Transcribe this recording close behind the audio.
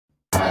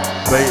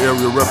Bay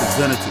Area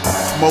representative.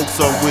 Smoke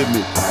some with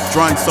me,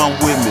 drink some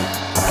with me,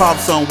 pop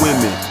some with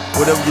me.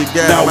 Whatever you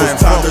got, now man,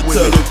 it's time to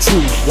tell the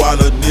truth while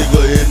a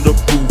nigga in the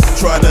booth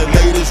trying to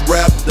lay this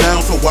rap down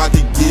so I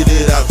can get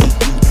it out to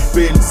you.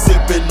 Been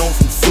sipping on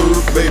some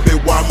syrup, baby,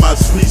 while my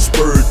speech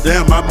spurred.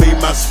 Damn, I made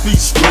my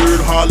speech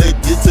slurred, hardly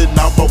getting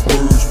out my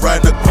words.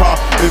 Riding a car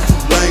in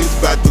 2 lanes,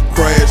 about to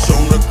crash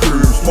on the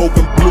curb.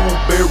 Smoking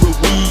blueberry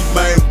weed,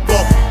 man,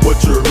 fuck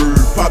what you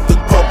heard. Popped a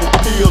couple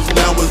pills,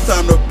 now it's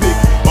time to pick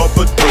up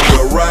a day.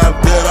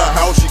 Arrived at her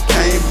house, she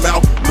came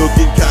out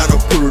looking kinda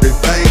pretty.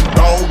 Banged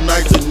all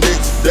night the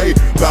next day,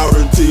 bout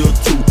until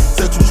 2.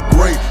 Sex was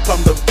great,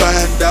 come to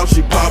find out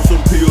she popped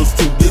some pills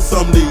too. Get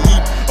something to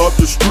eat up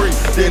the street,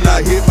 then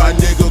I hit my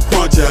nigga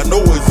Crunchy. I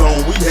know it's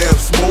on, we have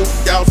smoke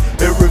outs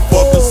every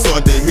fucking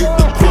Sunday. Hit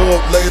the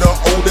club later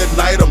on that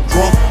night, I'm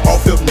drunk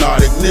off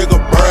hypnotic. Nigga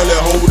barely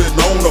holding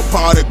on, the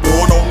party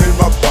going on in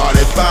my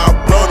body.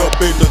 5 blunt up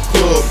in the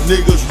club,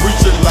 niggas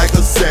reaching like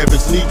a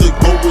savage. Need to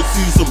go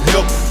receive some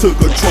help to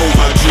control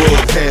my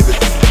drug habits.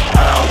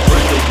 I'll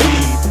bring the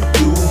weed,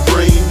 you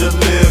bring the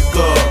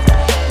liquor.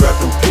 Grab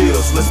them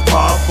pills, let's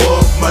pop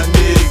up, my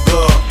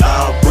nigga.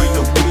 I'll bring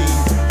the weed,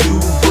 you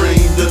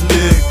bring the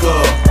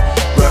liquor.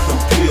 Grab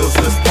them pills,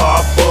 let's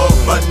pop up,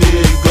 my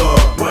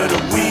nigga. Where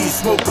the weed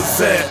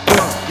smokers at?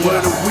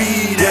 Where the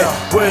weed at?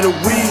 Where the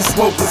weed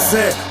smokers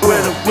at?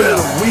 Where the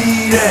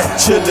weed at?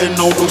 Chillin'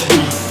 on the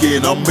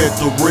weekend, I'm at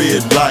the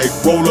red light.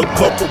 Roll a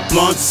couple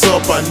blunts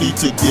up, I need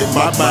to get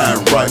my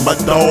mind right. My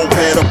dog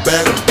had a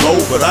bag of blow,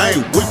 but I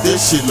ain't with this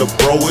shit, lil'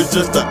 bro. It's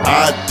just an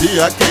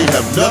idea, I can't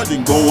have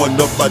nothing going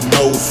up my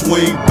nose.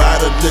 Swing by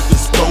the liquor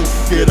store,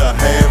 get a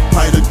half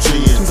pint of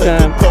gin. Take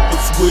a couple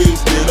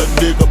swigs, then a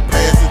nigga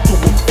pass it to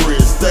a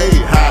friend. Stay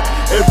high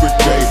every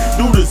day,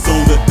 do